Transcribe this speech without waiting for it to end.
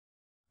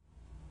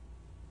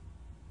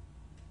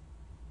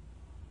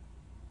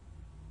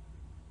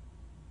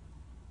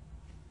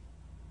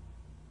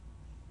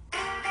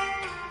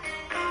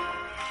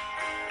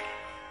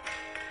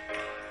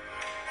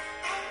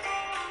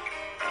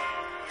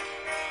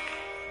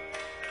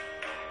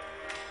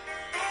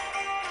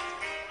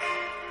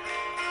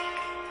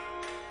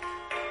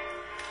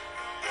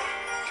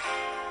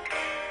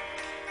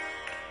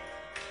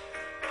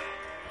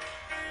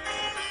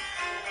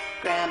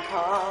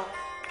Grandpa,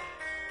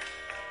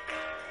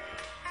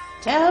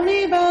 tell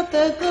me about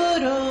the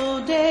good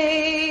old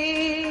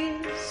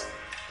days.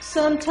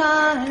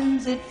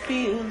 Sometimes it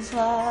feels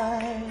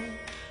like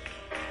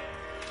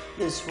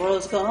this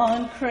world's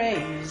gone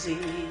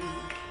crazy.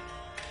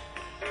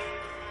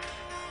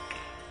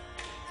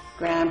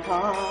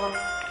 Grandpa,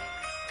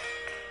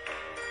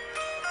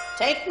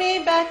 take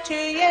me back to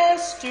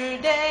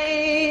yesterday,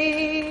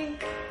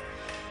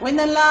 when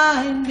the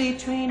line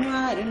between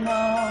right and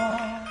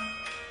wrong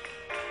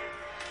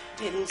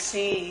didn't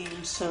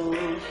seem so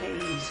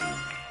hazy.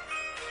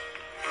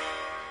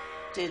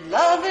 Did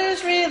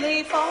lovers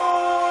really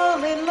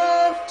fall in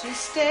love to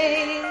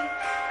stay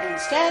and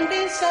stand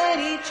beside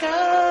each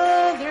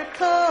other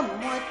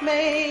come what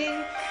may?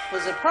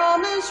 Was a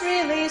promise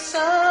really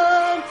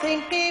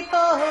something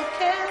people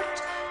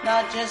kept,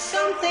 not just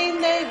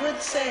something they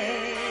would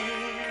say?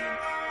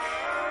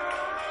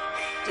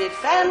 Did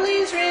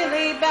families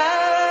really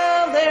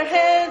bow their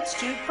heads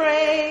to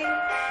pray?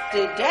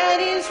 Did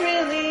daddies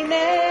really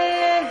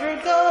never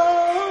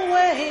go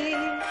away?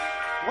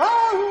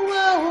 Whoa,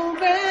 whoa,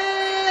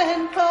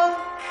 Grandpa,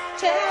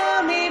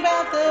 tell me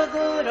about the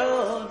good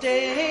old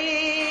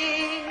days.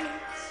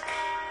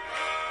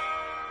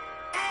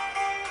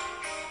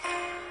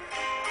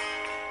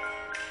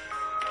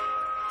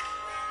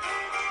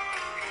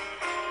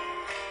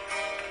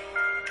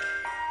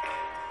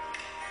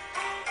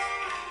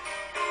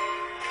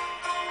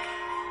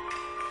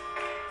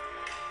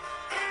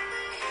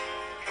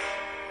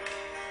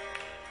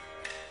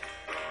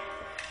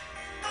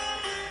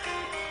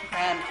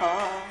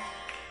 Grandpa,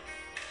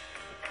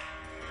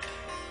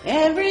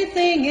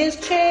 everything is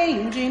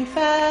changing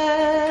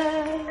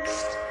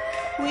fast.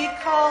 We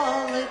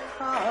call it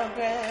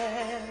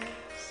progress,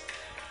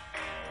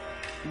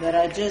 but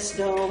I just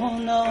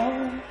don't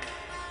know.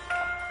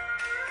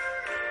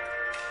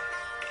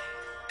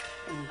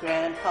 And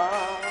Grandpa,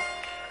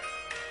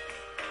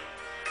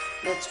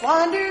 let's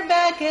wander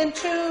back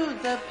into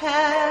the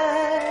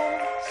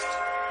past,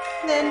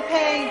 then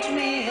paint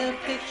me a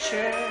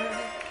picture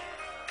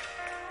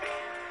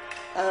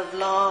of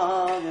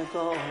long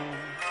ago.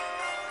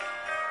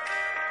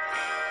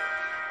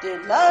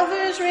 Did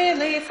lovers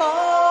really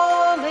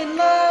fall in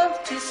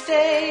love to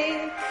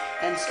stay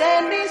and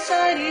stand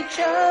beside each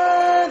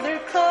other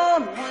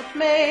come what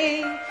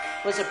may?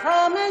 Was a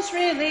promise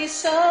really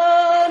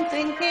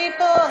something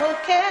people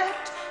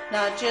kept,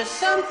 not just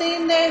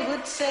something they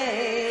would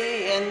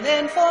say and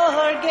then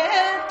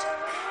forget?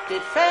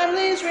 Did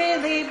families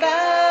really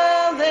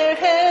bow their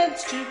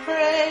heads to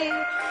pray?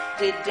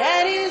 Did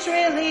daddies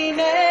really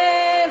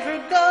never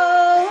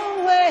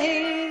go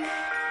away?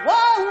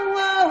 Whoa,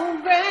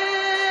 whoa,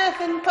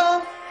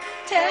 Grandpa,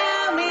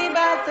 tell me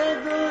about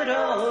the good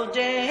old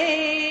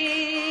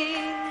days.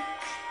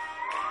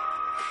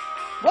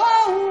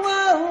 Whoa,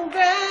 whoa,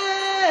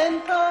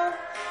 Grandpa,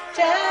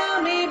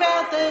 tell me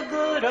about the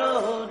good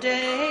old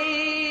days.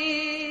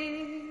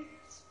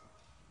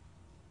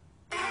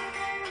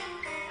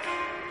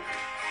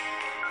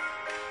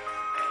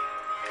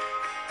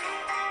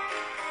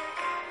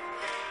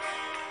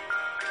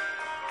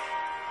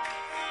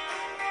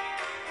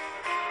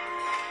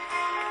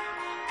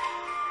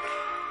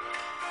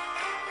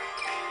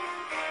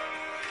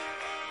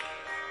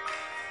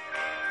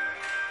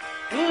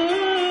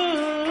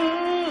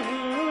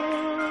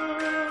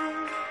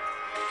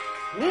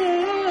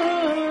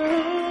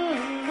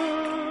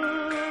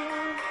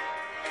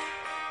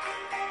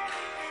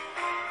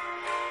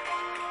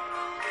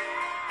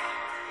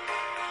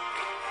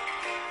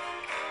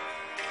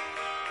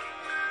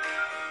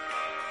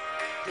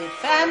 Did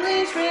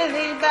families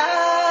really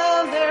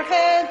bow their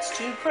heads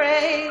to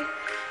pray?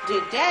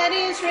 Did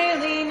daddies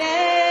really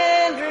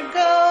never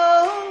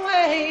go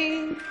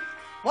away?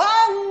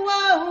 Whoa,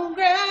 whoa,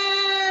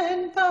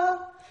 Grandpa,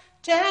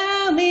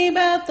 tell me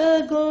about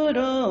the good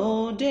old